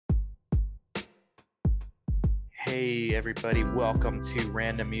Hey everybody, welcome to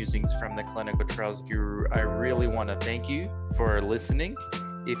Random Musings from the Clinical Trials Guru. I really want to thank you for listening.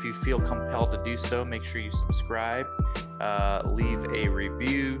 If you feel compelled to do so, make sure you subscribe, leave a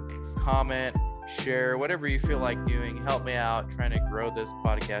review, comment, share, whatever you feel like doing. Help me out trying to grow this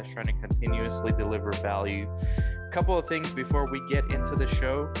podcast, trying to continuously deliver value. A couple of things before we get into the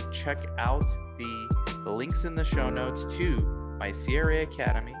show. Check out the links in the show notes to my CRA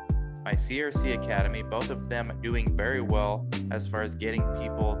Academy, my CRC Academy, both of them doing very well as far as getting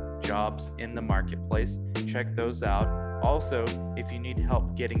people jobs in the marketplace. Check those out. Also, if you need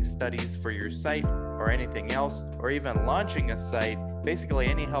help getting studies for your site or anything else, or even launching a site, basically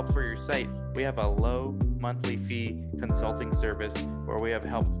any help for your site, we have a low monthly fee consulting service where we have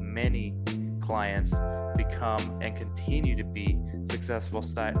helped many clients become and continue to be successful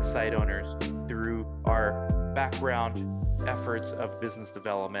site owners through our background efforts of business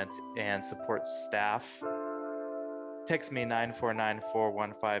development and support staff. Text me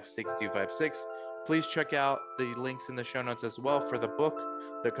 949-415-6256. Please check out the links in the show notes as well for the book,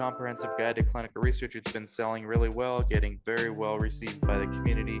 The Comprehensive Guide to Clinical Research. It's been selling really well, getting very well received by the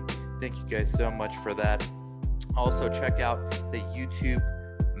community. Thank you guys so much for that. Also, check out the YouTube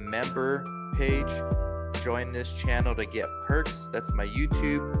member page. Join this channel to get perks. That's my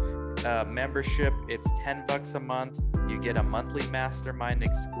YouTube membership. It's $10 a month. You get a monthly mastermind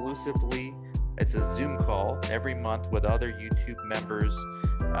exclusively. It's a Zoom call every month with other YouTube members.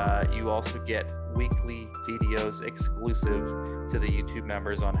 You also get weekly videos exclusive to the YouTube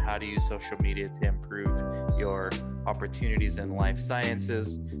members on how to use social media to improve your opportunities in life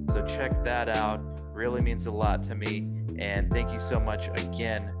sciences. So check that out. Really means a lot to me. And thank you so much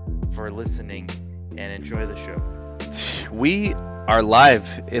again for listening, and enjoy the show. We are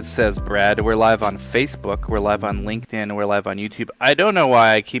live, it says, Brad. We're live on Facebook, we're live on LinkedIn, we're live on YouTube. I don't know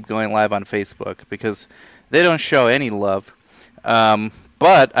why I keep going live on Facebook, because they don't show any love.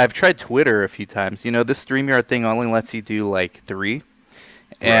 But I've tried Twitter a few times. You know, this StreamYard thing only lets you do like 3. Right.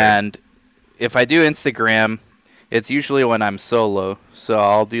 And if I do Instagram, it's usually when I'm solo. So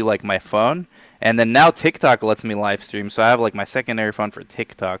I'll do like my phone. And then now TikTok lets me live stream. So I have like my secondary phone for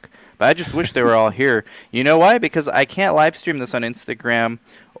TikTok. But I just wish they were all here. You know why? Because I can't live stream this on Instagram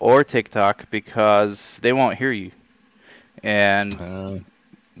or TikTok because they won't hear you. And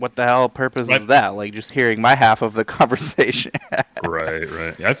what the hell purpose is that? Like just hearing my half of the conversation.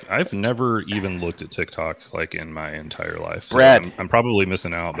 Right. I've never even looked at TikTok like in my entire life. So Brad, I'm probably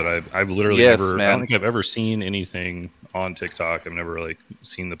missing out, but I've literally never. Man. I don't think I've ever seen anything on TikTok. I've never like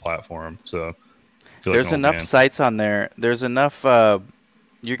seen the platform. So I feel there's like enough sites on there. There's enough.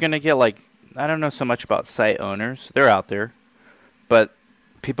 You're gonna get like, I don't know so much about site owners. They're out there, but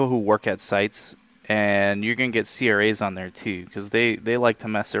people who work at sites. And you're going to get CRAs on there, too, because they like to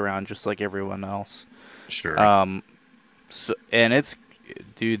mess around just like everyone else. Sure. So, and it's,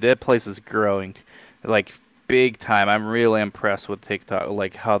 dude, that place is growing, like, big time. I'm really impressed with TikTok,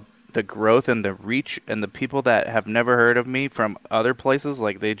 like, how the growth and the reach and the people that have never heard of me from other places,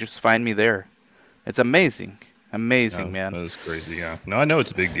 like, they just find me there. It's amazing. Amazing, man. That is crazy, yeah. No, I know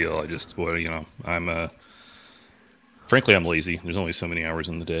it's a big deal. I just, frankly, I'm lazy. There's only so many hours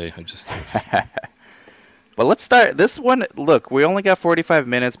in the day. I just... Well, let's start this one. Look, we only got 45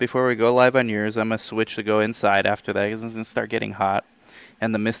 minutes before we go live on yours. I'm going to switch to go inside after that because it's going to start getting hot,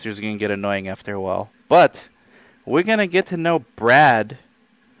 and the mister's going to get annoying after a while. But we're going to get to know Brad,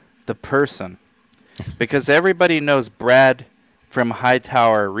 the person, because everybody knows Brad from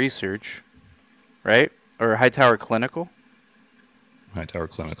Hightower Research, right? Or Hightower Clinical? Hightower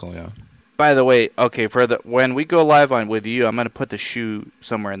Clinical, yeah. By the way, okay, when we go live on with you, I'm going to put the shoe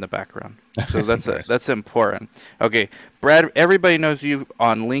somewhere in the background. So that's nice. That's important. Okay, Brad, everybody knows you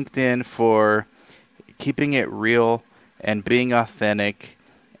on LinkedIn for keeping it real and being authentic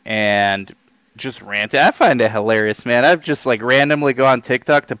and just ranting. I find it hilarious, man. I've just like randomly go on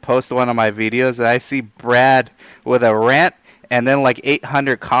TikTok to post one of my videos and I see Brad with a rant and then like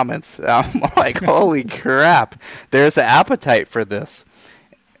 800 comments. I'm like, holy crap. There's an appetite for this.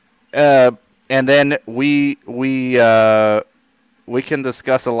 And then we can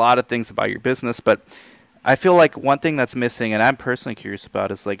discuss a lot of things about your business, but I feel like one thing that's missing, and I'm personally curious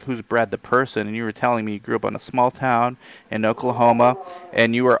about, is like, who's Brad the person? And you were telling me you grew up in a small town in Oklahoma,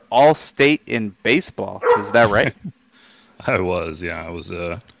 and you were all state in baseball. Is that right? I was, yeah. I was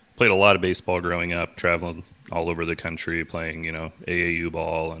played a lot of baseball growing up, traveling all over the country, playing AAU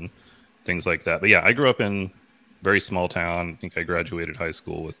ball and things like that. But yeah, I grew up in very small town. I think I graduated high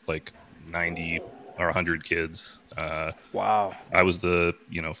school with like 90 or 100 kids. Wow. I was the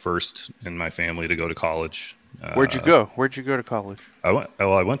first in my family to go to college. Where'd you go to college?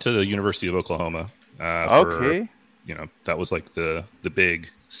 I went to the University of Oklahoma. Okay. that was like the big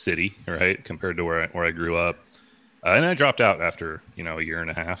city, right, compared to where I grew up. And I dropped out after a year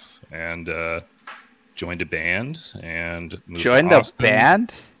and a half, and joined a band and moved to Joined a Austin.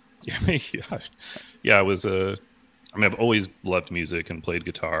 band? Yeah, yeah. I was I've always loved music and played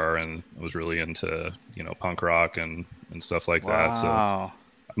guitar, and I was really into punk rock and stuff like that. So I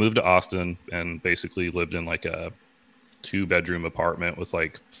moved to Austin and basically lived in like a 2-bedroom apartment with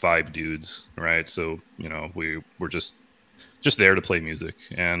like 5 dudes, right? So we were just there to play music,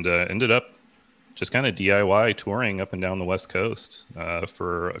 and ended up just kind of DIY touring up and down the West Coast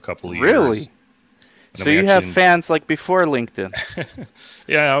for a couple of years. Really? So you have fans like before LinkedIn?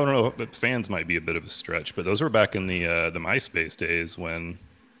 Yeah, I don't know. But fans might be a bit of a stretch, but those were back in the MySpace days when,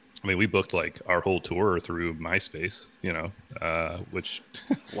 we booked like our whole tour through MySpace, which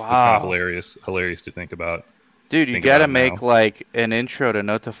Wow. is kind of hilarious to think about. Dude, you got to make now. like an intro to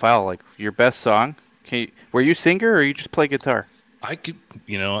Note to File, like your best song. Were you a singer or you just play guitar? I could,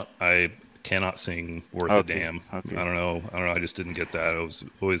 I cannot sing worth a damn. Okay. I don't know. I just didn't get that. I was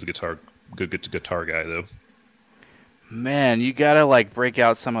always a good guitar guy though. Man, you gotta like break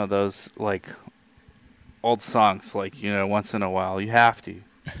out some of those like old songs, like once in a while. You have to.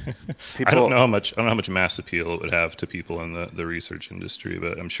 I don't know how much mass appeal it would have to people in the research industry,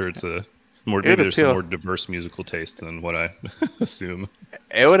 but I'm sure it's there's some more diverse musical taste than what I assume.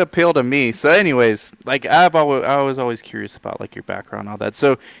 It would appeal to me. So, anyways, like I was always curious about like your background, and all that.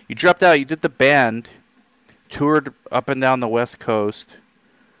 So you dropped out. You did the band, toured up and down the West Coast.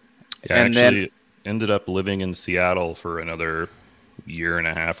 Yeah, and actually ended up living in Seattle for another year and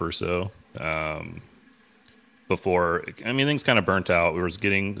a half or so. Before, things kind of burnt out. I was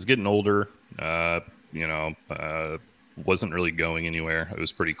getting older. Wasn't really going anywhere. It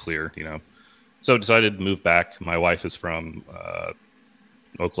was pretty clear, So I decided to move back. My wife is from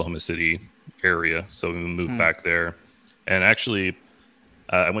Oklahoma City area, so we moved back there. And actually,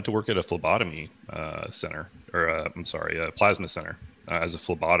 I went to work at a phlebotomy center, or a plasma center as a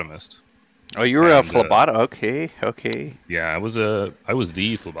phlebotomist. Oh, you were a phlebotomist. Okay. Yeah, I was the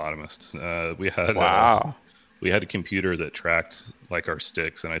phlebotomist. We had we had a computer that tracked like our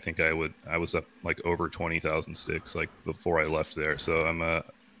sticks, and I think I was up like over 20,000 sticks like before I left there. So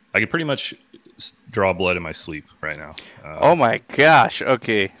I could pretty much draw blood in my sleep right now. Oh my gosh.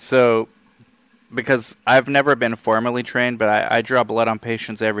 Okay, so because I've never been formally trained, but I draw blood on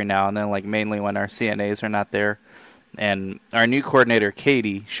patients every now and then, like mainly when our CNAs are not there. And our new coordinator,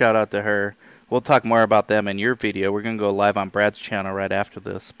 Katie, shout out to her. We'll talk more about them in your video. We're going to go live on Brad's channel right after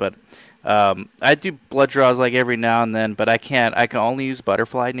this. But I do blood draws like every now and then, but I can only use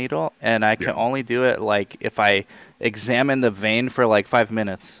butterfly needle, and I can only do it like if I examine the vein for like 5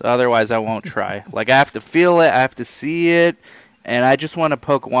 minutes. Otherwise, I won't try. Like I have to feel it, I have to see it, and I just want to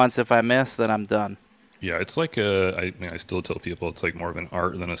poke once. If I miss, then I'm done. Yeah, it's like I still tell people it's like more of an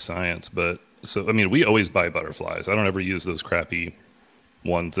art than a science. But we always buy butterflies. I don't ever use those crappy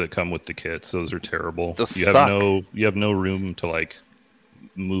ones that come with the kits. Those are terrible. You have no room to like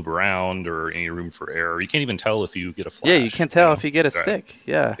move around or any room for error. You can't even tell if you get a flash. Yeah, you can't tell if you get a stick.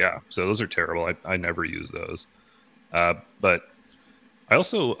 Yeah. Yeah. So those are terrible. I never use those. But I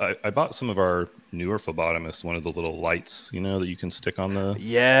also I bought some of our newer phlebotomists one of the little lights, that you can stick on the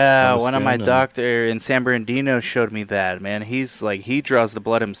one of my doctor in San Bernardino showed me that. Man, he's like he draws the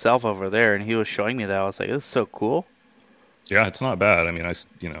blood himself over there, and he was showing me that. I was like, this is so cool. Yeah, it's not bad. I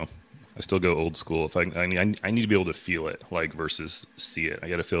still go old school. If I need to be able to feel it, like versus see it. I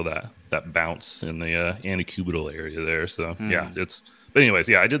got to feel that bounce in the antecubital area there. So yeah, But anyways,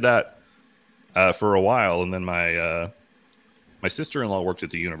 yeah, I did that for a while, and then my sister-in-law worked at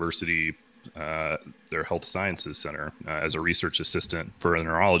the university, their health sciences center, as a research assistant for a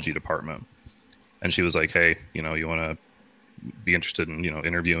neurology department, and she was like, "Hey, you want to be interested in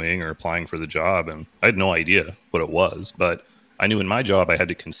interviewing or applying for the job?" And I had no idea what it was, but I knew in my job I had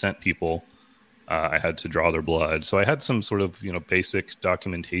to consent people. I had to draw their blood, so I had some sort of basic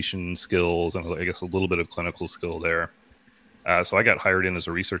documentation skills and I guess a little bit of clinical skill there. So I got hired in as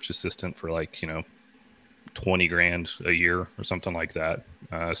a research assistant for like $20,000 a year or something like that.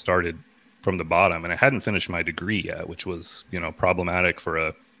 Started from the bottom, and I hadn't finished my degree yet, which was problematic for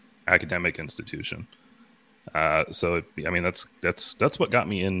a academic institution. So that's what got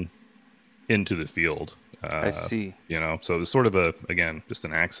me into the field. I see. So it was sort of just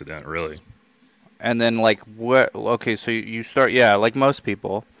an accident, really. And then like what? Okay, so you start, like most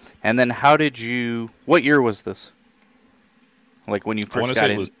people. And then what year was this? Like when you first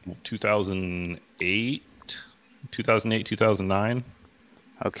got in? It was 2008, 2009.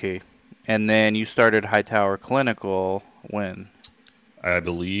 Okay. And then you started Hightower Clinical when? I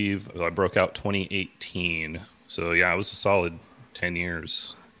believe I broke out 2018. So yeah, it was a solid 10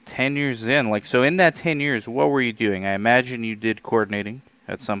 years. 10 years in, like, so in that 10 years, what were you doing? I imagine you did coordinating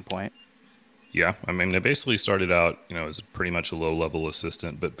at some point. Yeah, I mean, I basically started out, as pretty much a low-level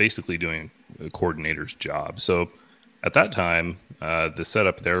assistant, but basically doing a coordinator's job. So at that time, the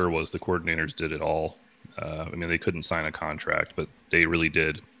setup there was the coordinators did it all. I mean, they couldn't sign a contract, but they really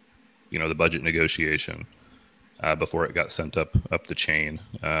did, the budget negotiation before it got sent up the chain.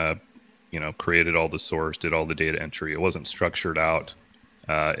 Created all the source, did all the data entry. It wasn't structured out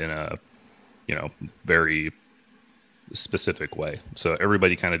in a, very specific way. So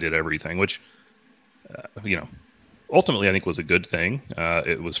everybody kind of did everything, which ultimately I think was a good thing.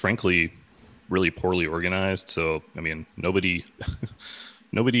 It was frankly really poorly organized. So, I mean, nobody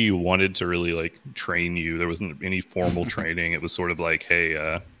wanted to really like train you. There wasn't any formal training. It was sort of like,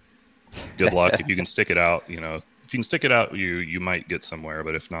 hey, good luck. If you can stick it out, if you can stick it out, you might get somewhere.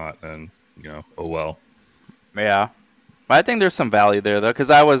 But if not, then, oh well. Yeah. I think there's some value there, though, because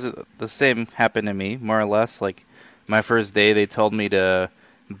the same happened to me, more or less. Like, my first day, they told me to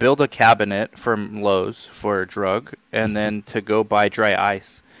build a cabinet from Lowe's for a drug and then to go buy dry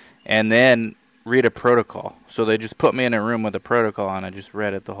ice and then read a protocol. So they just put me in a room with a protocol and I just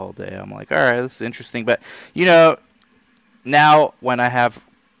read it the whole day. I'm like, all right, this is interesting. But, now when I have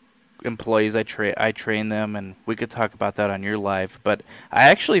employees, I train them, and we could talk about that on your live. But I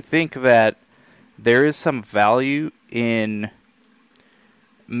actually think that there is some value in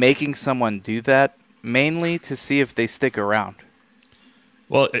making someone do that, mainly to see if they stick around.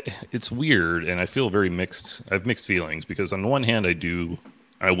 Well, it's weird, and I feel very mixed. I have mixed feelings because on one hand,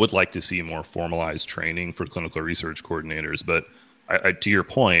 I would like to see more formalized training for clinical research coordinators. But to your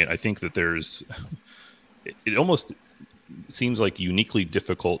point, I think that it almost seems like uniquely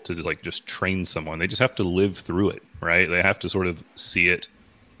difficult to like just train someone. They just have to live through it, right? They have to sort of see it,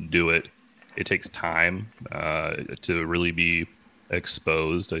 do it. It takes time to really be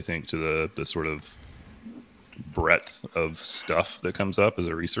exposed, I think, to the sort of breadth of stuff that comes up as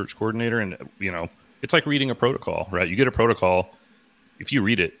a research coordinator. And, it's like reading a protocol, right? You get a protocol. If you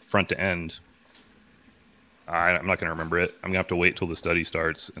read it front to end, I'm not going to remember it. I'm going to have to wait till the study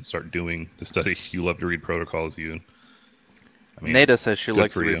starts and start doing the study. You love to read protocols. Nada says she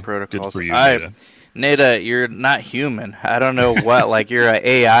likes to read protocols. Good for you, Nada. Nada, you're not human. I don't know what, like you're an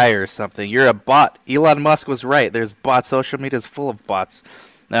AI or something. You're a bot. Elon Musk was right. There's bots. Social media is full of bots.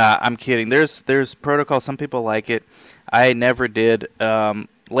 I'm kidding. There's protocols. Some people like it. I never did.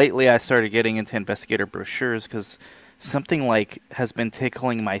 Lately, I started getting into investigator brochures because something like has been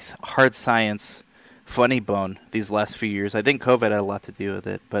tickling my hard science funny bone these last few years. I think COVID had a lot to do with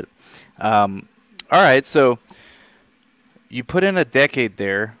it. But all right, so you put in a decade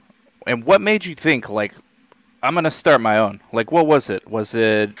there. And what made you think, like, I'm going to start my own? Like, what was it? Was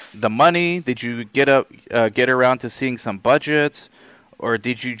it the money? Did you get around to seeing some budgets? Or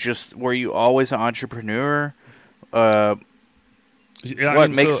were you always an entrepreneur? What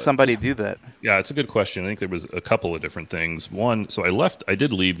makes somebody do that? Yeah, it's a good question. I think there was a couple of different things. One, so I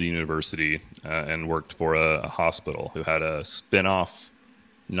did leave the university and worked for a hospital who had a spin-off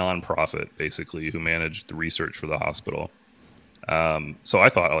nonprofit, basically, who managed the research for the hospital. So I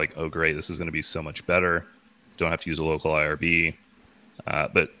thought, like, oh, great, this is going to be so much better. Don't have to use a local IRB.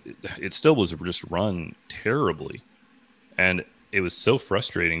 But it still was just run terribly. And it was so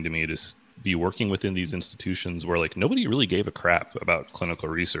frustrating to me to be working within these institutions where, like, nobody really gave a crap about clinical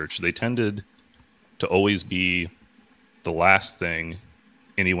research. They tended to always be the last thing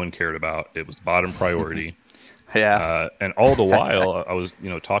anyone cared about. It was bottom priority. Yeah. And all the while, I was,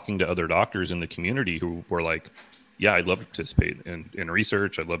 talking to other doctors in the community who were like, yeah, I'd love to participate in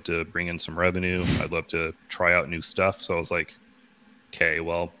research. I'd love to bring in some revenue. I'd love to try out new stuff. So I was like, okay,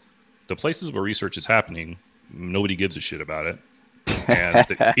 well, the places where research is happening, nobody gives a shit about it. And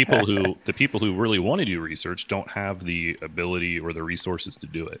the people who really want to do research don't have the ability or the resources to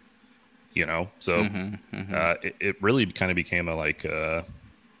do it. So it really kind of became to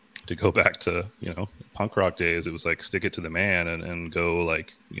go back to, punk rock days, it was like stick it to the man and go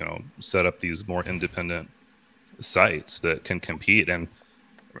like, set up these more independent sites that can compete and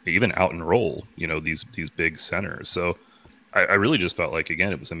even out enroll, these big centers. So I really just felt like,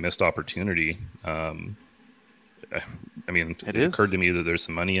 again, it was a missed opportunity. I mean, it occurred to me that there's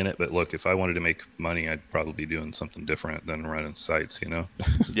some money in it, but look, if I wanted to make money, I'd probably be doing something different than running sites,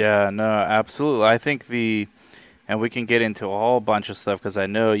 Yeah, no, absolutely. I think and we can get into a whole bunch of stuff because I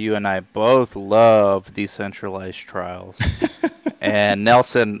know you and I both love decentralized trials. And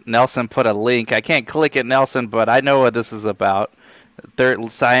Nelson put a link. I can't click it, Nelson, but I know what this is about.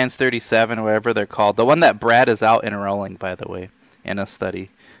 Science 37, whatever they're called. The one that Brad is out enrolling, by the way, in a study.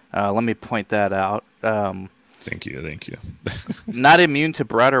 Let me point that out. Thank you. Thank you. Not immune to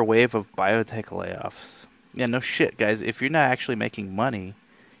broader wave of biotech layoffs. Yeah, no shit, guys. If you're not actually making money,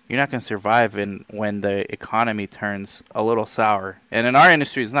 you're not going to survive when the economy turns a little sour. And in our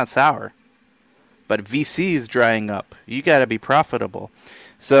industry, it's not sour, but VC is drying up. You got to be profitable.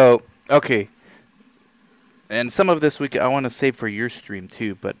 So, okay. And some of this I want to save for your stream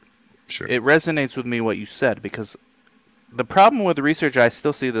too, but Sure. it resonates with me what you said, because the problem with research, I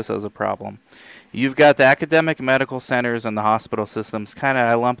still see this as a problem. You've got the academic medical centers and the hospital systems. Kind of,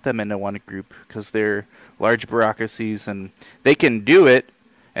 I lump them into one group because they're large bureaucracies and they can do it.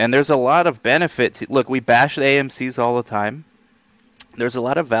 And there's a lot of benefit. Look, we bash the AMCs all the time. There's a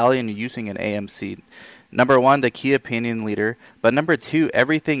lot of value in using an AMC. Number one, the key opinion leader. But number two,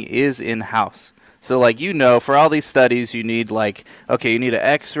 everything is in-house. So, like, for all these studies, you need, you need an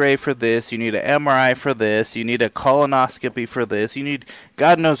X-ray for this, you need an MRI for this, you need a colonoscopy for this, you need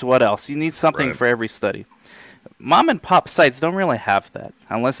God knows what else. You need something Right. for every study. Mom and pop sites don't really have that,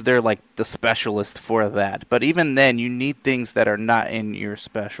 unless they're, the specialist for that. But even then, you need things that are not in your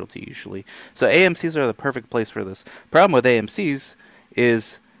specialty, usually. So AMCs are the perfect place for this. Problem with AMCs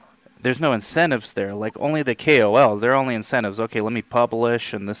is there's no incentives there. Only the KOL, they're only incentives. Okay, let me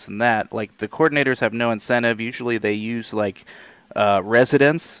publish and this and that. The coordinators have no incentive. Usually they use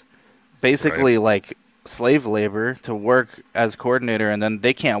residents, basically slave labor to work as coordinator, and then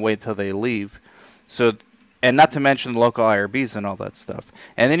they can't wait till they leave. So, and not to mention local IRBs and all that stuff.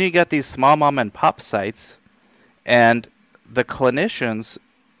 And then you got these small mom and pop sites, and the clinicians,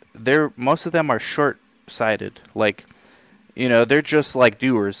 most of them are short-sighted. They're just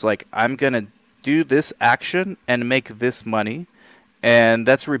doers. I'm going to do this action and make this money, and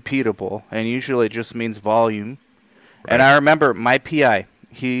that's repeatable, and usually it just means volume. Right. And I remember my PI,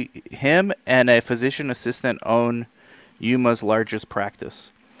 him and a physician assistant own Yuma's largest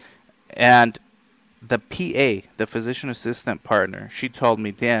practice. And the PA, the physician assistant partner, she told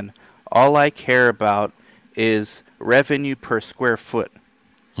me, Dan, all I care about is revenue per square foot.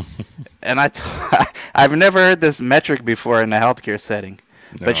 And I've never heard this metric before in a healthcare setting.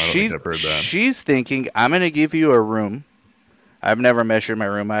 No, But I don't think I've heard that. she's thinking, I'm going to give you a room. I've never measured my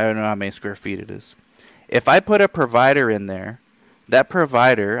room. I don't know how many square feet it is. If I put a provider in there, that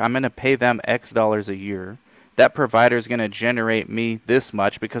provider, I'm going to pay them X dollars a year. That provider is going to generate me this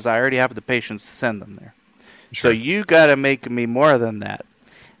much because I already have the patients to send them there. Sure. So you got to make me more than that.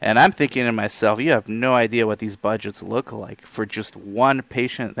 And I'm thinking to myself, you have no idea what these budgets look like for just one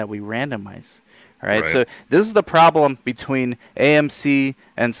patient that we randomize. All right? Right. So this is the problem between AMC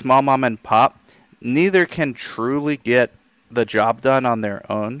and small mom and pop. Neither can truly get the job done on their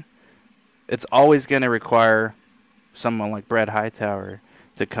own. It's always going to require someone like Brad Hightower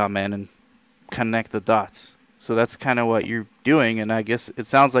to come in and connect the dots. So that's kind of what you're doing, and I guess it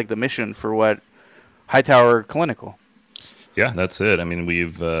sounds like the mission for what Hightower Clinical. Yeah, that's it. I mean,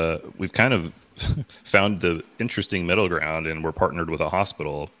 we've kind of found the interesting middle ground, and we're partnered with a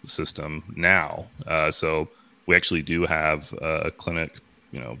hospital system now. So we actually do have a clinic,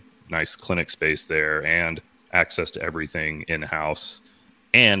 nice clinic space there, and access to everything in house.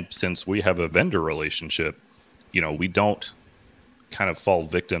 And since we have a vendor relationship, we don't kind of fall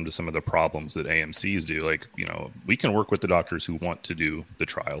victim to some of the problems that AMCs do. We can work with the doctors who want to do the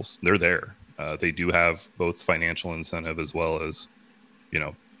trials. They're there. They do have both financial incentive as well as,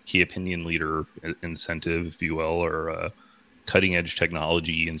 key opinion leader incentive, if you will, or cutting edge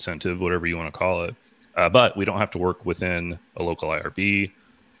technology incentive, whatever you want to call it. But we don't have to work within a local IRB.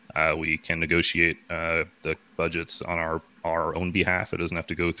 We can negotiate the budgets on our own behalf. It doesn't have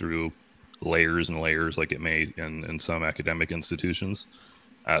to go through layers and layers like it may in some academic institutions.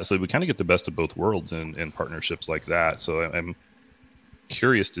 So we kind of get the best of both worlds in partnerships like that. So I'm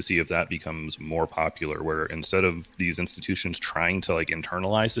curious to see if that becomes more popular, where instead of these institutions trying to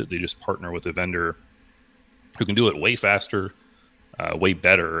internalize it, they just partner with a vendor who can do it way faster, way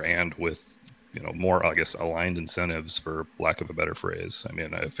better, and with more, I guess, aligned incentives, for lack of a better phrase. I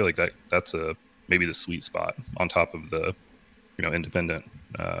mean, I feel like that's maybe the sweet spot on top of the independent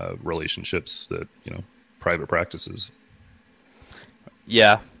relationships that private practices.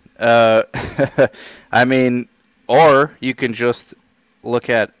 Yeah. I mean, or you can just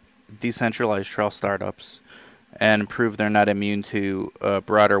look at decentralized trial startups and prove they're not immune to a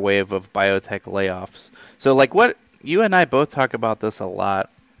broader wave of biotech layoffs. So what you and I both talk about this a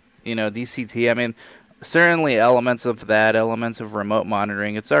lot, DCT, I mean, certainly elements of that, elements of remote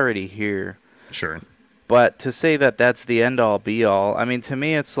monitoring, it's already here. Sure. But to say that that's the end-all, be-all, I mean, to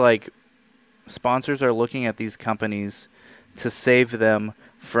me, it's sponsors are looking at these companies to save them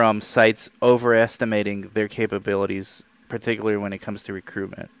from sites overestimating their capabilities, particularly when it comes to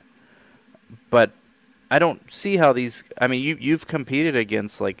recruitment. But I don't see how these. I mean, you've competed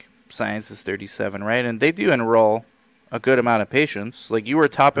against like Sciences 37, right? And they do enroll a good amount of patients. Like you were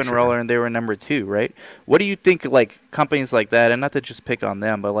top For sure. enroller and they were number 2, right? What do you think like companies like that, and not to just pick on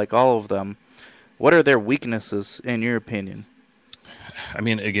them, but like all of them, what are their weaknesses in your opinion? I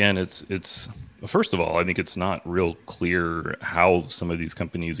mean, again, it's first of all, I think it's not real clear how some of these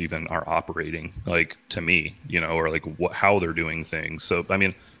companies even are operating. Like to me, or like how they're doing things. So, I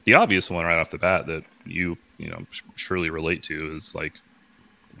mean, the obvious one right off the bat that you surely relate to is like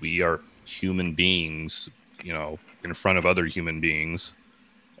we are human beings, in front of other human beings,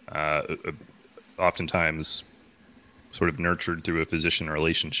 oftentimes sort of nurtured through a physician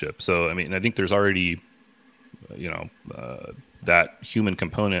relationship. So, I mean, I think there's already, that human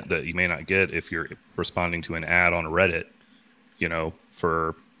component that you may not get if you're responding to an ad on Reddit,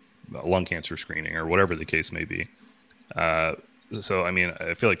 for lung cancer screening or whatever the case may be. So, I mean,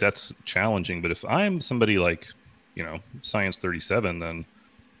 I feel like that's challenging. But if I'm somebody like, Science 37, then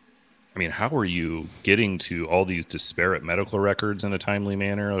I mean, how are you getting to all these disparate medical records in a timely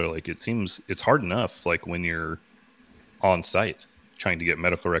manner? Or like, it seems it's hard enough, like when you're on site trying to get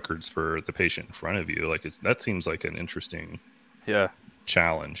medical records for the patient in front of you. Like that seems like an interesting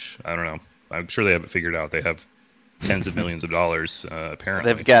challenge. I don't know. I'm sure they haven't figured out. They have tens of millions of dollars,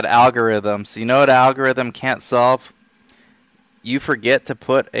 apparently. They've got algorithms. You know what an algorithm can't solve? You forget to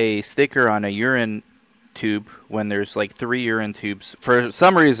put a sticker on a urine tube when there's like 3 urine tubes. For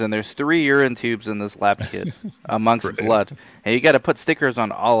some reason, there's 3 urine tubes in this lab kit amongst Right. blood. And you got to put stickers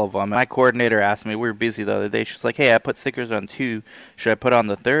on all of them. My coordinator asked me, we were busy the other day, she's like, hey, I put stickers on 2. Should I put on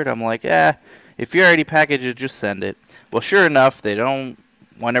the 3rd? I'm like, if you already package it, just send it. Well, sure enough, they don't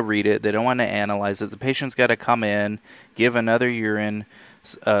want to read it. They don't want to analyze it. The patient's got to come in, give another urine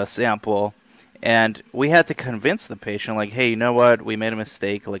sample. And we had to convince the patient, like, hey, you know what? We made a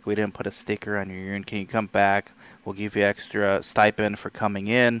mistake. Like, we didn't put a sticker on your urine. Can you come back? We'll give you extra stipend for coming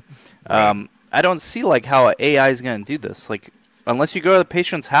in. Right. I don't see, like, how AI is going to do this. Like, unless you go to the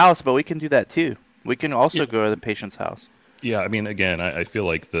patient's house, but we can do that, too. We can also go to the patient's house. Yeah, I mean, again, I feel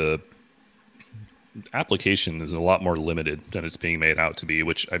like the application is a lot more limited than it's being made out to be,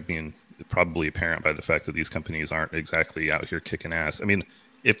 which, I mean, probably apparent by the fact that these companies aren't exactly out here kicking ass. I mean,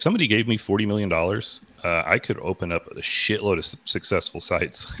 if somebody gave me $40 million, I could open up a shitload of successful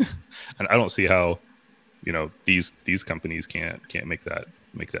sites. And I don't see how, these companies can't make that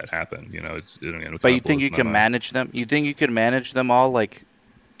happen. But you think you can manage them? You think you could manage them all? Like,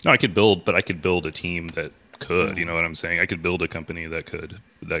 no, I could build a team that could, you know what I'm saying? I could build a company that could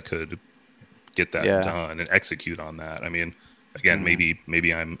get that done and execute on that. I mean, again,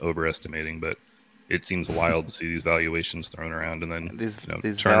 maybe I'm overestimating, but it seems wild to see these valuations thrown around and then these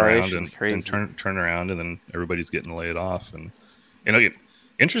turn around crazy. and turn around and then everybody's getting laid off. And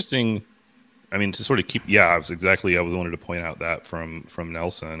interesting. I mean, to sort of keep, I wanted to point out that from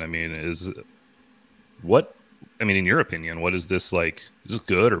Nelson. I mean, in your opinion, what is this like? Is this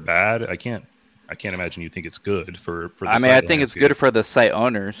good or bad? I can't imagine you think it's good for the site I think it's landscape. good for the site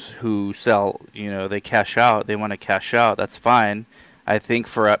owners who sell, they cash out. They want to cash out. That's fine. I think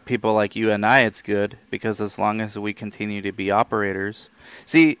for people like you and I, it's good because as long as we continue to be operators.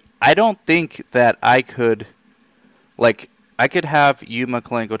 See, I don't think that I could have Yuma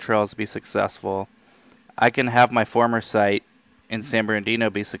Clinical Trials be successful. I can have my former site in San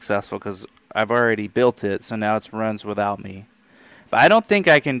Bernardino be successful because I've already built it, so now it runs without me. But I don't think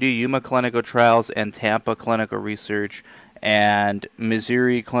I can do Yuma Clinical Trials and Tampa Clinical Research and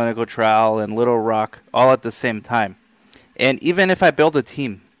Missouri Clinical Trial and Little Rock all at the same time. And even if I build a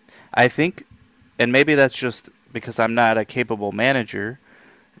team, I think, and maybe that's just because I'm not a capable manager,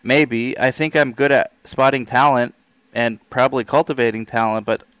 I think I'm good at spotting talent and probably cultivating talent,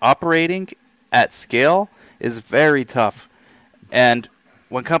 but operating at scale is very tough. And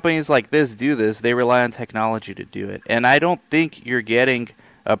when companies like this do this, they rely on technology to do it. And I don't think you're getting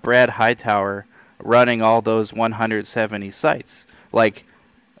a Brad Hightower running all those 170 sites. Like,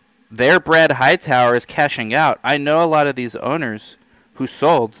 their Brad Hightower is cashing out. I know a lot of these owners who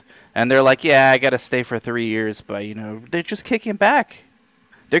sold, and they're like, I got to stay for 3 years, but, they're just kicking back.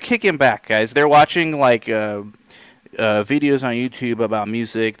 They're kicking back, guys. They're watching, like, videos on YouTube about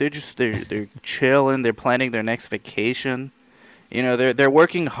music. They're chilling. They're planning their next vacation. They're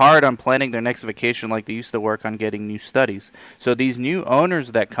working hard on planning their next vacation like they used to work on getting new studies. So these new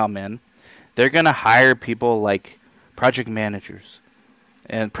owners that come in, they're going to hire people like project managers.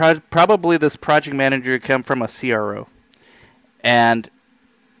 And probably this project manager come from a CRO. And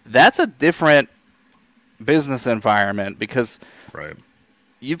that's a different business environment because Right.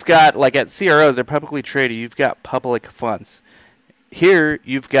 you've got, like at CROs, they're publicly traded, you've got public funds. here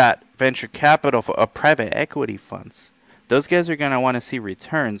you've got venture capital, private equity funds. Those guys are going to want to see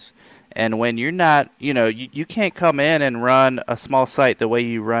returns. And when you're not, you can't come in and run a small site the way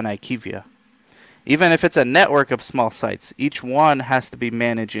you run IQVIA. Even if it's a network of small sites, each one has to be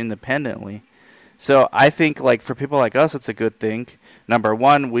managed independently. So I think, like, for people like us, it's a good thing. Number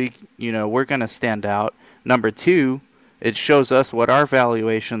one, we're going to stand out. Number two, it shows us what our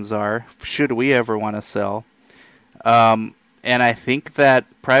valuations are, should we ever want to sell. And I think that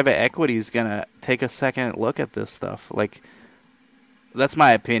private equity is going to take a second look at this stuff. Like, that's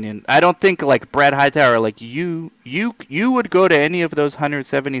my opinion. I don't think, like, Brad Hightower, like, you would go to any of those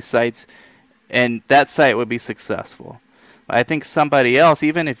 170 sites and that site would be successful. I think somebody else,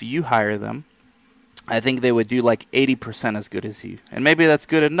 even if you hire them, I think they would do like 80% as good as you. And maybe that's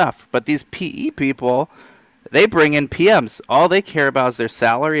good enough. But these PE people, they bring in PMs. All they care about is their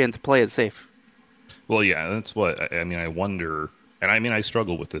salary and to play it safe. Well, yeah, that's what I mean. I wonder, and I mean, I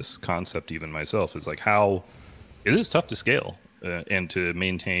struggle with this concept even myself. Is like, how it is tough to scale and to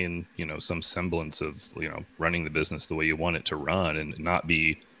maintain, some semblance of, running the business the way you want it to run and not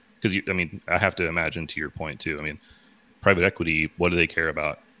be, because I have to imagine, to your point too. I mean, private equity, what do they care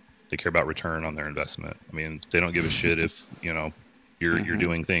about? They care about return on their investment. I mean, they don't give a shit if, you're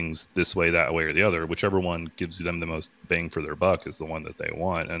doing things this way, that way, or the other. Whichever one gives them the most bang for their buck is the one that they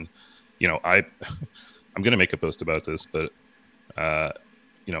want. And, I'm going to make a post about this, but,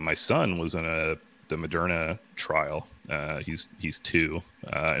 my son was in the Moderna trial. He's 2,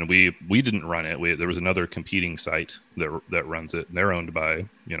 and we didn't run it. There was another competing site that runs it. They're owned by,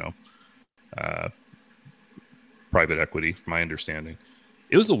 private equity, from my understanding.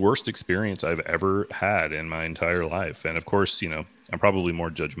 It was the worst experience I've ever had in my entire life. And of course, I'm probably more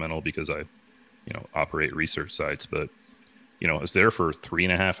judgmental because I, operate research sites, but, I was there for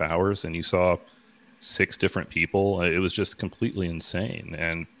 3.5 hours and you saw 6 different people. It was just completely insane.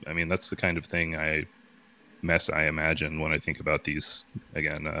 And I mean, that's the kind of thing I imagine when I think about these,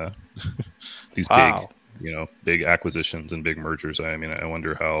 again, these wow. big acquisitions and big mergers. I mean, I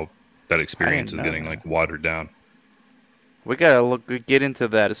wonder how that experience is getting like watered down. We gotta get into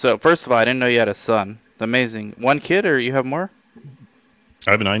that. So first of all, I didn't know you had a son. Amazing. One kid, or you have more?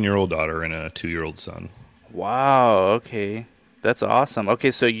 I have a 9-year-old daughter and a 2-year-old son. Wow. Okay, that's awesome. Okay,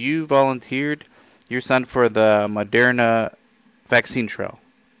 so you volunteered your son for the Moderna vaccine trial.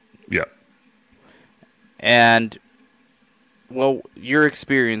 Yeah. And, well, your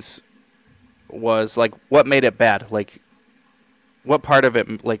experience was, like, what made it bad? Like, what part of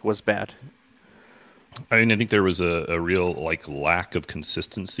it, like, was bad? I mean, I think there was a real, like, lack of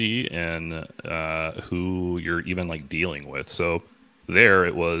consistency in who you're even, like, dealing with. So there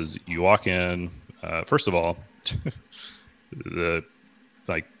it was, you walk in, first of all, this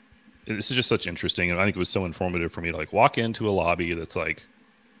is just such interesting, and I think it was so informative for me to, like, walk into a lobby that's, like,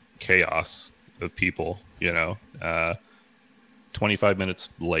 chaos of people, 25 minutes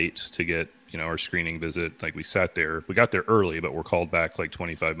late to get, our screening visit. Like, we sat there, we got there early, but we're called back like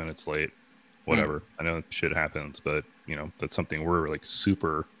 25 minutes late. Whatever. I know shit happens, but that's something we're like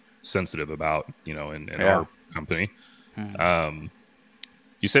super sensitive about, in our company.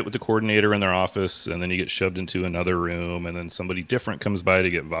 You sit with the coordinator in their office, and then you get shoved into another room, and then somebody different comes by to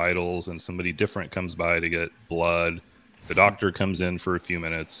get vitals, and somebody different comes by to get blood. The doctor comes in for a few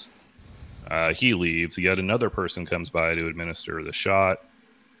minutes. He leaves. Yet another person comes by to administer the shot.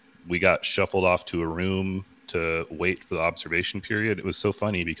 We got shuffled off to a room to wait for the observation period. It was so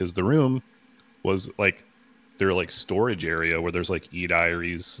funny because the room was like their like storage area where there's like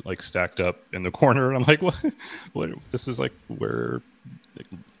e-diaries like stacked up in the corner, and I'm like, what this is like where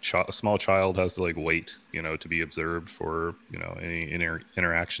a small child has to like wait to be observed for any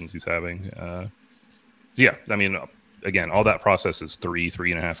interactions he's having. Yeah, I mean, again, all that process is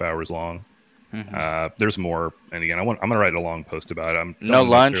 3.5 hours long. There's more, and again, I'm gonna write a long post about it. No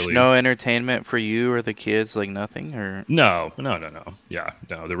lunch, no entertainment for you or the kids, like nothing, or no. Yeah,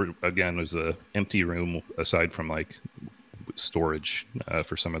 no. There was a empty room aside from like storage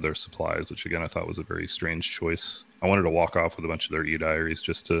for some of their supplies, which again I thought was a very strange choice. I wanted to walk off with a bunch of their e-diaries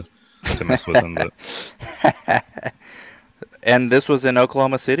just to mess with them, but. And this was in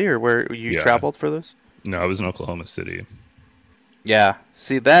Oklahoma City, or where you traveled for this? No, it was in Oklahoma City. Yeah.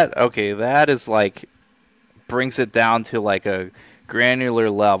 See, that is like, brings it down to like a granular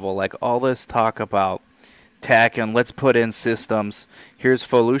level. Like all this talk about tech and let's put in systems. Here's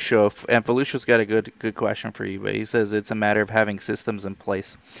Felucio, and Felucio's got a good question for you, but he says it's a matter of having systems in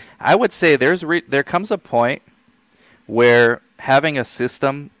place. I would say there comes a point where having a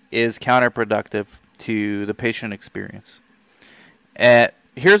system is counterproductive to the patient experience.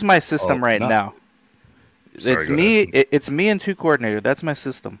 Here's my system now. Sorry, It's go me. ahead. It's me and two coordinator. That's my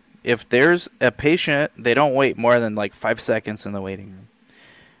system. If there's a patient, they don't wait more than like 5 seconds in the waiting room.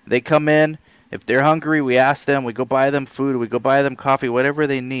 They come in. If they're hungry, we ask them. We go buy them food. We go buy them coffee, whatever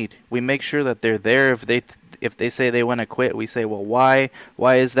they need. We make sure that they're there. If they say they want to quit, we say, well, why?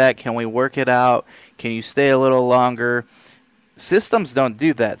 Why is that? Can we work it out? Can you stay a little longer? Systems don't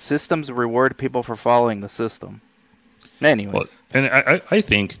do that. Systems reward people for following the system. Anyways. Well, and I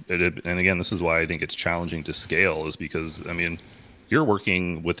think, and again, this is why I think it's challenging to scale, is because, I mean, you're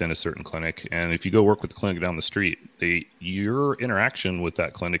working within a certain clinic, and if you go work with the clinic down the street, your interaction with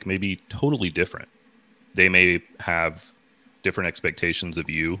that clinic may be totally different. They may have different expectations of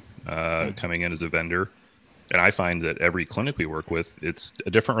you coming in as a vendor, and I find that every clinic we work with, it's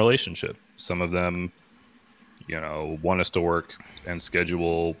a different relationship. Some of them, want us to work and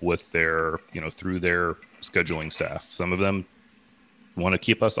schedule with their, through their scheduling staff. Some of them want to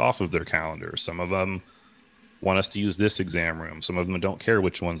keep us off of their calendar. Some of them want us to use this exam room. Some of them don't care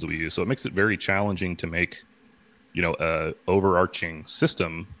which ones we use. So it makes it very challenging to make, a overarching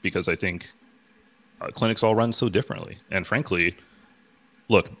system, because I think clinics all run so differently. And frankly,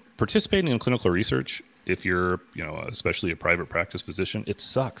 look, participating in clinical research, if you're, especially a private practice physician, it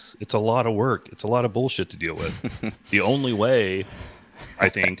sucks. It's a lot of work. It's a lot of bullshit to deal with. The only way I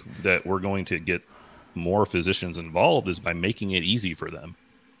think that we're going to get more physicians involved is by making it easy for them.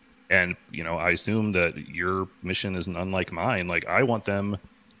 And, I assume that your mission isn't unlike mine. Like, I want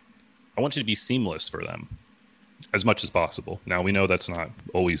it to be seamless for them as much as possible. Now, we know that's not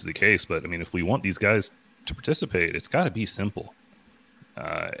always the case, but I mean, if we want these guys to participate, it's got to be simple.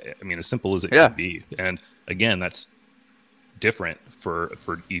 As simple as it can be. And again, that's different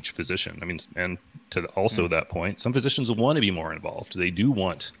for each physician. I mean, and to also that point, some physicians will want to be more involved. They do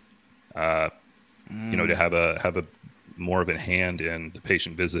want, to have a more of a hand in the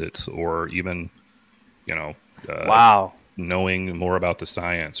patient visits, or even, knowing more about the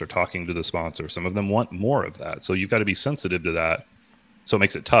science or talking to the sponsor. Some of them want more of that. So you've got to be sensitive to that. So it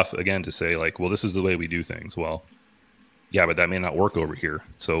makes it tough, again, to say like, well, this is the way we do things. Well, yeah, but that may not work over here.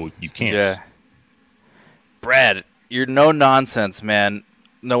 So you can't. Yeah. Brad, you're no nonsense, man.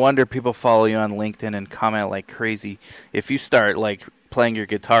 No wonder people follow you on LinkedIn and comment like crazy. If you start like playing your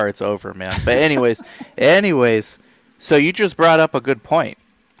guitar, it's over, man. But anyways, so you just brought up a good point.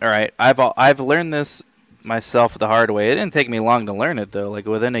 All right, I've learned this myself the hard way. It didn't take me long to learn it though. Like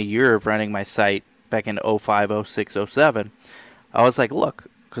within a year of running my site back in 05, 06, 07, I was like, look,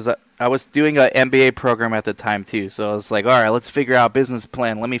 because I was doing an MBA program at the time too. So I was like, all right, let's figure out business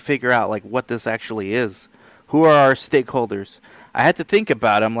plan. Let me figure out like what this actually is. Who are our stakeholders? I had to think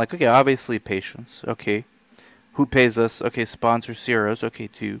about it. I'm like, okay, obviously patients. Okay. Who pays us? Okay, sponsors, CROs. Okay,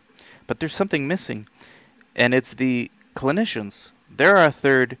 too. But there's something missing. And it's the clinicians. They're our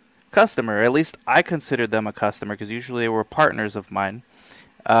third customer. At least I consider them a customer because usually they were partners of mine.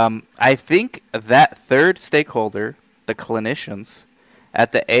 I think that third stakeholder, the clinicians,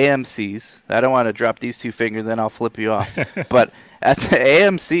 at the AMCs, I don't want to drop these two fingers, then I'll flip you off. But at the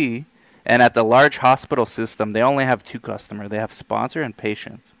AMC and at the large hospital system, they only have two customers. They have sponsor and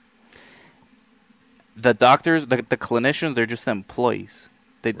patients. The doctors, the clinicians, they're just employees.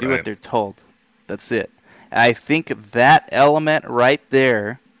 They do what they're told. That's it. I think that element right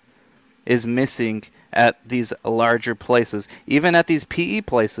there is missing at these larger places. Even at these PE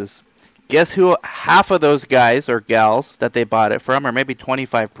places. Guess who half of those guys or gals that they bought it from, or maybe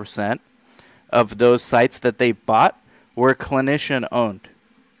 25% of those sites that they bought, were clinician owned.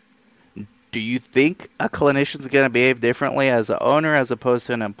 Do you think a clinician's going to behave differently as an owner as opposed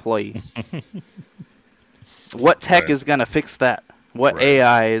to an employee? What tech is going to fix that? What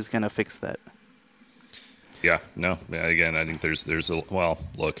AI is going to fix that? Yeah, no. Again, I think there's a, well,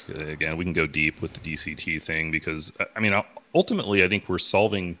 look, again, we can go deep with the DCT thing because, I mean, ultimately, I think we're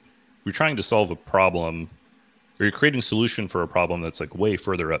trying to solve a problem, or you're creating a solution for a problem that's like way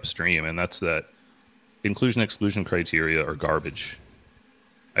further upstream, and that's that inclusion exclusion criteria are garbage.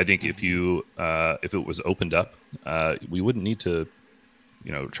 I think if it was opened up, we wouldn't need to,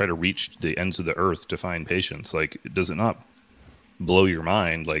 try to reach the ends of the earth to find patients. Like, does it not blow your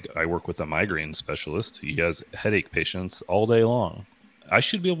mind? Like, I work with a migraine specialist. He has headache patients all day long. I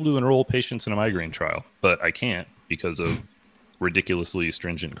should be able to enroll patients in a migraine trial, but I can't because of ridiculously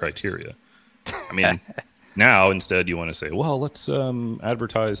stringent criteria. I mean, now instead you want to say, well, let's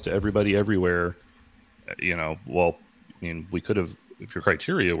advertise to everybody everywhere. Well, I mean, we could have, if your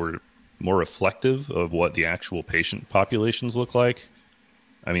criteria were more reflective of what the actual patient populations look like,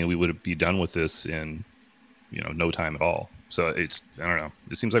 I mean, we would be done with this in, no time at all. So I don't know.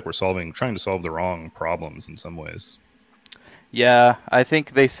 It seems like we're trying to solve the wrong problems in some ways. Yeah, I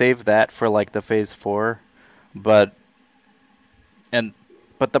think they saved that for like the phase 4 But and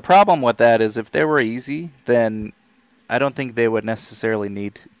but the problem with that is if they were easy, then I don't think they would necessarily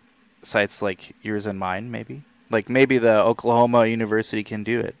need sites like yours and mine. Maybe like maybe the Oklahoma University can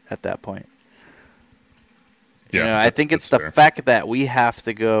do it at that point. Yeah, I think it's the fair. fact that we have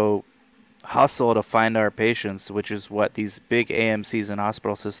to go hustle to find our patients, which is what these big AMCs and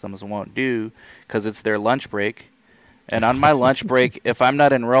hospital systems won't do because it's their lunch break. And on my lunch break, if I'm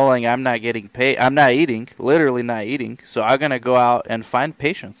not enrolling, I'm not getting paid. I'm not eating, literally not eating. So I'm going to go out and find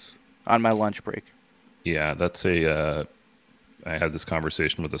patients on my lunch break. Yeah, that's I had this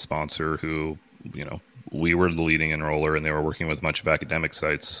conversation with a sponsor who, we were the leading enroller and they were working with a bunch of academic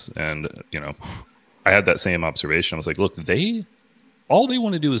sites. And, I had that same observation. I was like, look, all they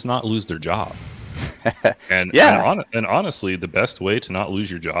want to do is not lose their job. And, Yeah. and honestly, the best way to not lose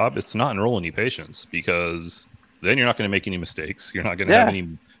your job is to not enroll any patients, because then you're not going to make any mistakes. You're not going to have any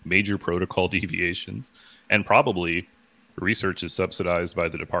major protocol deviations. And probably research is subsidized by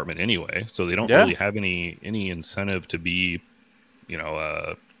the department anyway. So they don't really have any incentive to be,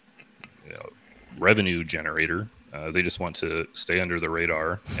 a revenue generator. They just want to stay under the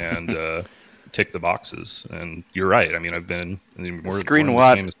radar and tick the boxes. And you're right. I mean, I've been in the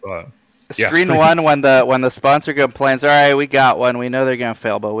same spot. Screen one when the sponsor complains. All right, we got one. We know they're gonna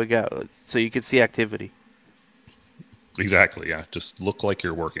fail, but we got, so you can see activity. Exactly. Yeah. Just look like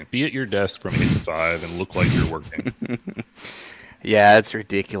you're working. Be at your desk from 8 to 5 and look like you're working. Yeah, it's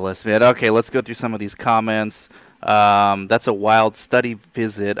ridiculous, man. Okay, let's go through some of these comments. That's a wild study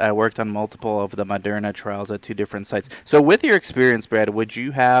visit. I worked on multiple of the Moderna trials at 2 different sites. So, with your experience, Brad, would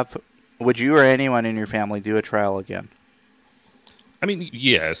you or anyone in your family do a trial again? I mean,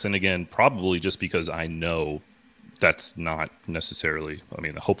 yes, and again, probably just because I know that's not necessarily,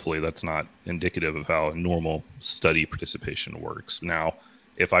 hopefully that's not indicative of how a normal study participation works. Now,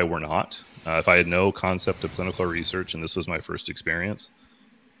 if I were not, if I had no concept of clinical research and this was my first experience,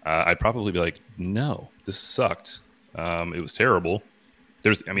 I'd probably be like, no, this sucked. It was terrible.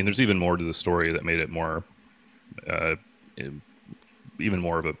 There's even more to the story that made it more, even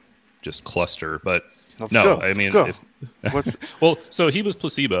more of a just cluster, but Let's go. Well, so he was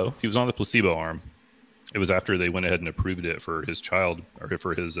placebo. He was on the placebo arm. It was after they went ahead and approved it for his child or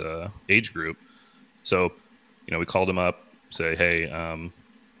for his age group. So, we called him up, say, hey,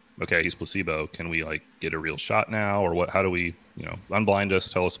 okay, he's placebo. Can we get a real shot now, or what? How do we, unblind us?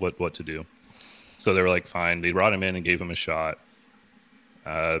 Tell us what to do. So they were like, fine. They brought him in and gave him a shot.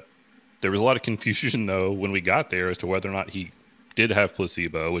 There was a lot of confusion though when we got there as to whether or not he did have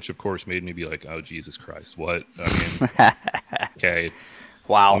placebo, which of course made me be like, oh, Jesus Christ, what? Okay.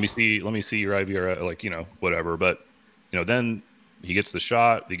 Wow. Let me see your IVR, whatever. But, then he gets the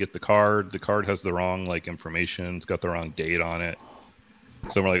shot, they get the card. The card has the wrong, information. It's got the wrong date on it.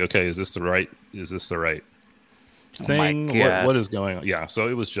 So we're like, okay, is this the right thing? Oh my God. What is going on? Yeah. So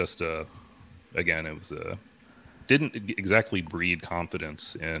it was just, again, it was, didn't exactly breed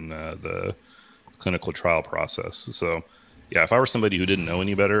confidence in the clinical trial process. So, yeah, if I were somebody who didn't know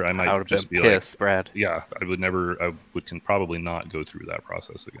any better, I might just be pissed, Brad. Yeah, can probably not go through that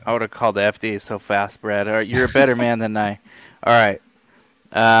process again. I would have called the FDA so fast, Brad. All right, you're a better man than I. All right.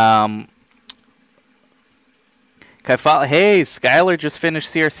 Hey, Skylar just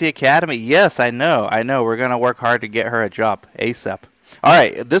finished CRC Academy. Yes, I know. We're going to work hard to get her a job ASAP. All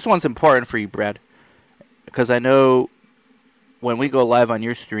right, this one's important for you, Brad, because I know when we go live on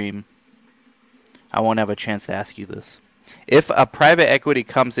your stream, I won't have a chance to ask you this. If a private equity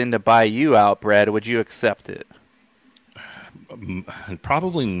comes in to buy you out, Brad, would you accept it?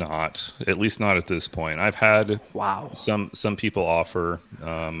 Probably not. At least not at this point. I've had some people offer.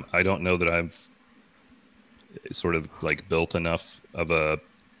 I don't know that I've sort of built enough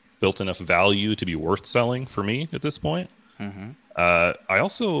value to be worth selling for me at this point. Mm-hmm. I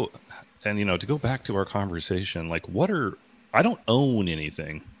also, and to go back to our conversation, I don't own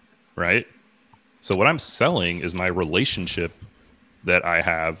anything, right? So what I'm selling is my relationship that I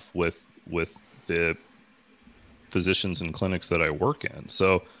have with the physicians and clinics that I work in.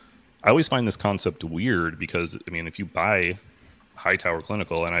 So I always find this concept weird because, if you buy Hightower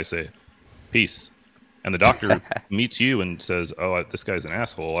Clinical and I say, peace, and the doctor meets you and says, oh, this guy's an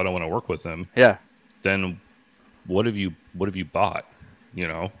asshole, I don't want to work with him. Yeah. Then what have you bought?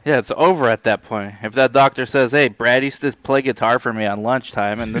 Yeah, it's over at that point. If that doctor says, hey, Brad used to play guitar for me on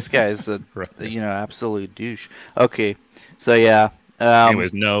lunchtime, and this guy's a right. Absolute douche. Okay, so yeah.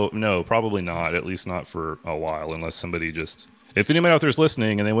 Anyways, no, probably not, at least not for a while, unless somebody just If anybody out there is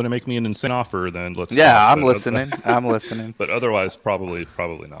listening and they want to make me an insane offer, then let's. Yeah, talk. I'm listening. I'm listening. But otherwise, probably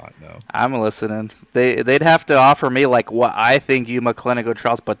not. No. I'm listening. They'd have to offer me like what I think Yuma clinical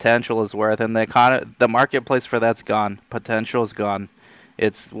trials potential is worth, and the marketplace for that's gone. Potential is gone.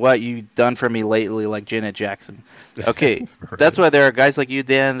 It's what you've done for me lately, like Janet Jackson. Okay, Right. That's why there are guys like you,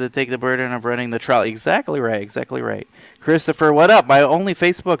 Dan, that take the burden of running the trial. Exactly right. Exactly right. Christopher, what up? My only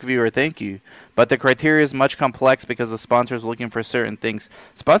Facebook viewer. Thank you. But the criteria is much complex because the sponsor's looking for certain things.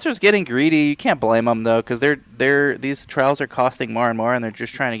 Sponsors getting greedy. You can't blame them though, because these trials are costing more and more, and they're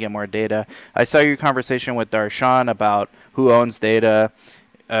just trying to get more data. I saw your conversation with Darshan about who owns data.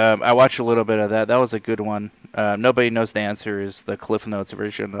 I watched a little bit of that. That was a good one. Nobody knows the answer is the Cliff Notes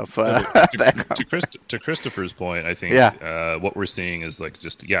version of To Christopher's point, I think Yeah. what we're seeing is like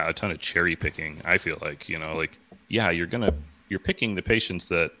just a ton of cherry picking. I feel like you're picking the patients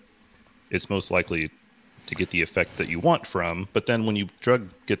that it's most likely to get the effect that you want from. But then when drug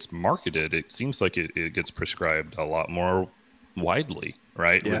gets marketed, it seems like it gets prescribed a lot more widely,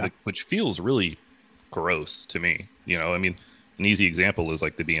 right? Yeah. Which feels really gross to me. I mean, an easy example is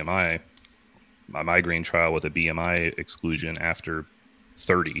like the BMI, my migraine trial with a BMI exclusion after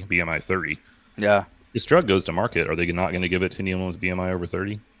BMI 30. Yeah. This drug goes to market. Are they not going to give it to anyone with BMI over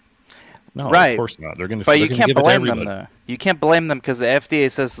 30? No, Right. of course not. They're going to. But you give can't it to blame them everybody. though. You can't blame them because the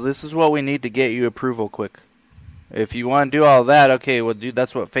FDA says this is what we need to get you approval quick. If you want to do all that, okay, well, dude,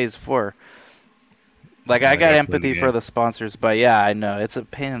 that's what phase 4. Like I got gotta play the empathy for game. the sponsors, but yeah, I know it's a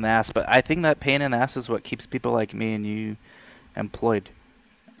pain in the ass. But I think that pain in the ass is what keeps people like me and you employed.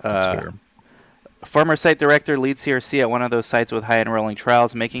 That's fair. Former site director leads CRC at one of those sites with high enrolling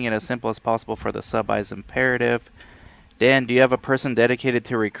trials, making it as simple as possible for the sub is imperative. Dan, do you have a person dedicated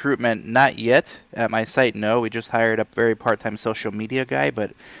to recruitment? Not yet. At my site, no. We just hired a very part-time social media guy,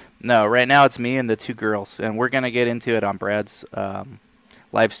 but no, right now it's me and the 2 girls, and we're going to get into it on Brad's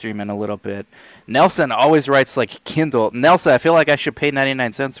live stream in a little bit. Nelson always writes like Kindle. Nelson, I feel like I should pay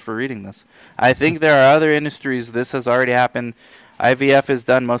 99 cents for reading this. I think there are other industries this has already happened. IVF is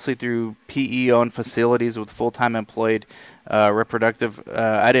done mostly through PE-owned facilities with full-time employed reproductive.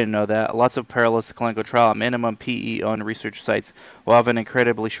 I didn't know that. Lots of parallels to clinical trial. Minimum PE-owned research sites will have an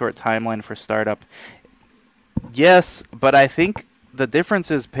incredibly short timeline for startup. Yes, but I think the difference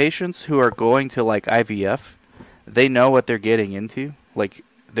is patients who are going to like IVF, they know what they're getting into. Like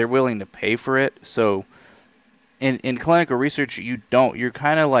they're willing to pay for it. So in clinical research, you don't. You're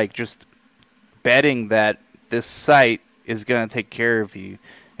kind of like just betting that this site is going to take care of you,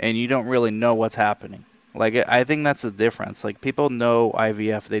 and you don't really know what's happening. Like, I think that's the difference. Like, people know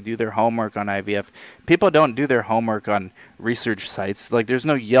IVF. They do their homework on IVF. People don't do their homework on research sites. Like, there's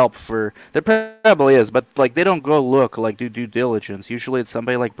no Yelp for... There probably is, but, like, they don't go look, like, do due diligence. Usually it's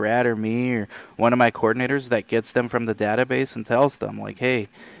somebody like Brad or me or one of my coordinators that gets them from the database and tells them, like, hey,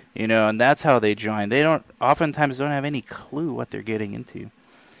 and that's how they join. They oftentimes don't have any clue what they're getting into.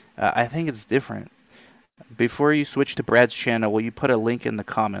 I think it's different. Before you switch to Brad's channel, will you put a link in the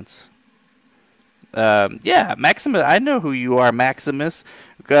comments? Yeah, Maximus. I know who you are, Maximus.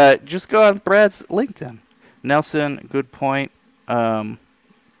 Just go on Brad's LinkedIn. Nelson, good point. All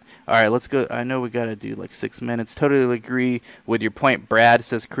right, let's go. I know we got to do like 6 minutes. Totally agree with your point, Brad,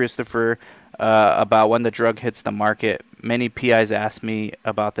 says Christopher, about when the drug hits the market. Many PIs ask me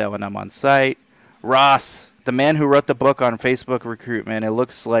about that when I'm on site. Ross, the man who wrote the book on Facebook recruitment, it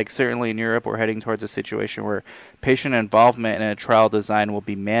looks like certainly in Europe we're heading towards a situation where patient involvement in a trial design will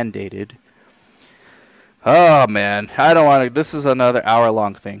be mandated. Oh, man. I don't want to. This is another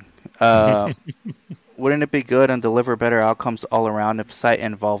hour-long thing. Wouldn't it be good and deliver better outcomes all around if site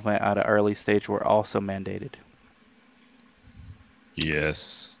involvement at an early stage were also mandated?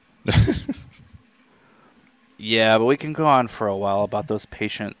 Yes. Yeah, but we can go on for a while about those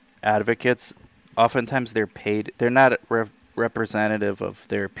patient advocates. Oftentimes they're paid. They're not representative of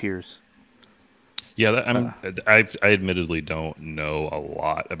their peers. Yeah, I admittedly don't know a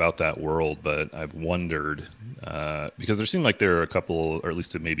lot about that world, but I've wondered because there seem like there are a couple, or at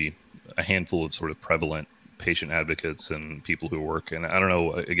least maybe a handful of sort of prevalent patient advocates and people who work. And I don't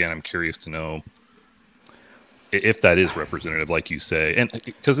know. Again, I'm curious to know if that is representative, like you say, and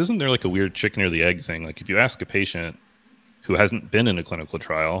because isn't there like a weird chicken or the egg thing? Like if you ask a patient who hasn't been in a clinical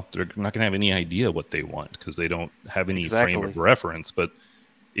trial, they're not going to have any idea what they want because they don't have any frame of reference. But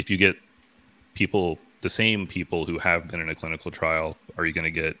if you get the same people who have been in a clinical trial, are you going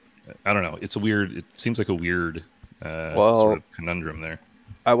to get, I don't know. It seems like a weird sort of conundrum there.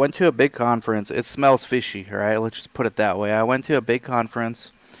 I went to a big conference. It smells fishy, all right? Let's just put it that way. I went to a big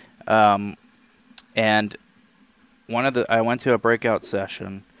conference, and I went to a breakout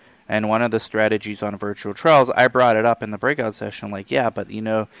session, And one of the strategies on virtual trials, I brought it up in the breakout session, like, yeah, but you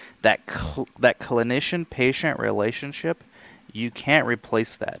know, that clinician-patient relationship, you can't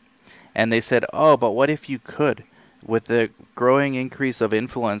replace that. And they said, oh, but what if you could? With the growing increase of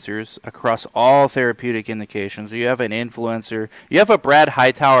influencers across all therapeutic indications, you have an influencer, you have a Brad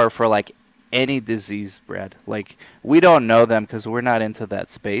Hightower for like any disease, Brad. Like, we don't know them because we're not into that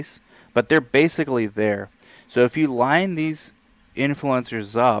space, but they're basically there. So if you line these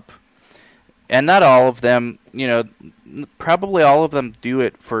influencers up, and not all of them, you know, probably all of them do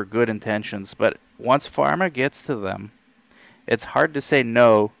it for good intentions, but once pharma gets to them, it's hard to say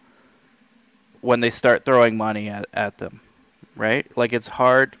no when they start throwing money at them, right? Like, it's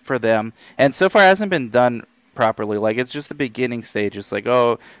hard for them, and so far it hasn't been done properly. Like, it's just the beginning stage. It's like,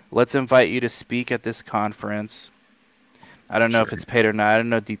 oh, let's invite you to speak at this conference. I don't know if it's paid or not. I don't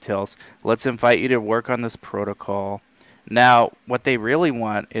know details. Let's invite you to work on this protocol. Now, what they really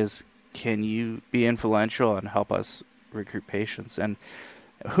want is, can you be influential and help us recruit patients? And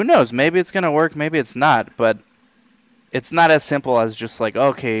who knows? Maybe it's going to work. Maybe it's not. But it's not as simple as just like,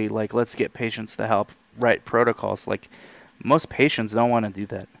 okay, like, let's get patients to help write protocols. Like, most patients don't want to do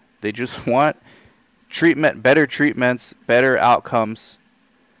that. They just want better treatments, better outcomes,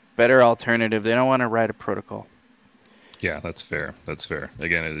 better alternative. They don't want to write a protocol. Yeah, that's fair. That's fair.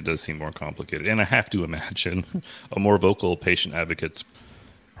 Again, it does seem more complicated. And I have to imagine a more vocal patient advocates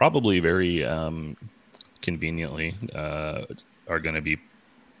probably very conveniently are going to be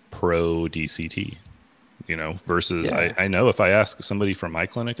pro DCT, you know, versus I know if I ask somebody from my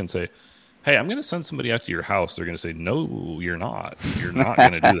clinic and say, hey, I'm going to send somebody out to your house, they're going to say, no, you're not. You're not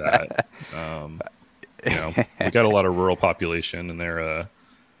going to do that. You know, we got a lot of rural population, and they're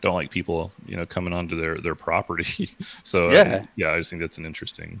don't like people, you know, coming onto their property. So I just think that's an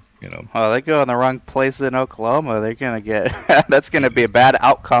interesting, you know. Oh, they go in the wrong place in Oklahoma, they're gonna get that's gonna be bad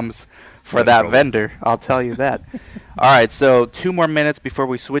outcomes for that vendor. I'll tell you that. All right, so 2 more minutes before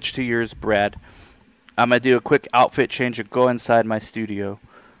we switch to yours, Brad. I'm gonna do a quick outfit change and go inside my studio.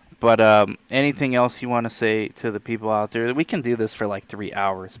 But anything else you want to say to the people out there? We can do this for like 3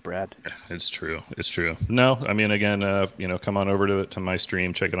 hours, Brad. It's true. It's true. No, I mean, again, you know, come on over to my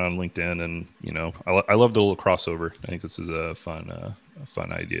stream, check it on LinkedIn, and you know, I love the little crossover. I think this is a fun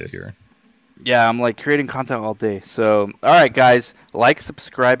idea here. Yeah, I'm like creating content all day. So, all right, guys, like,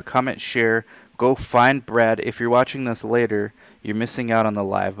 subscribe, comment, share. Go find Brad. If you're watching this later, you're missing out on the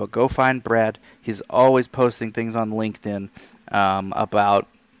live, but go find Brad. He's always posting things on LinkedIn about.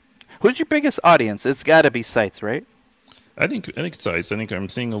 Who's your biggest audience? It's got to be sites, right? I think it's sites. I think I'm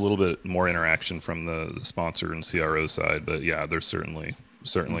seeing a little bit more interaction from the sponsor and CRO side, but yeah, there's certainly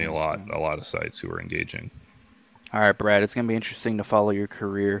a lot of sites who are engaging. All right, Brad, it's going to be interesting to follow your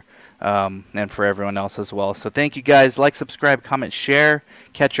career and for everyone else as well. So thank you, guys. Like, subscribe, comment, share.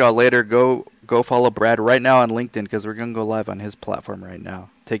 Catch y'all later. Go follow Brad right now on LinkedIn because we're going to go live on his platform right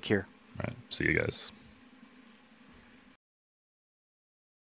now. Take care. All right. See you guys.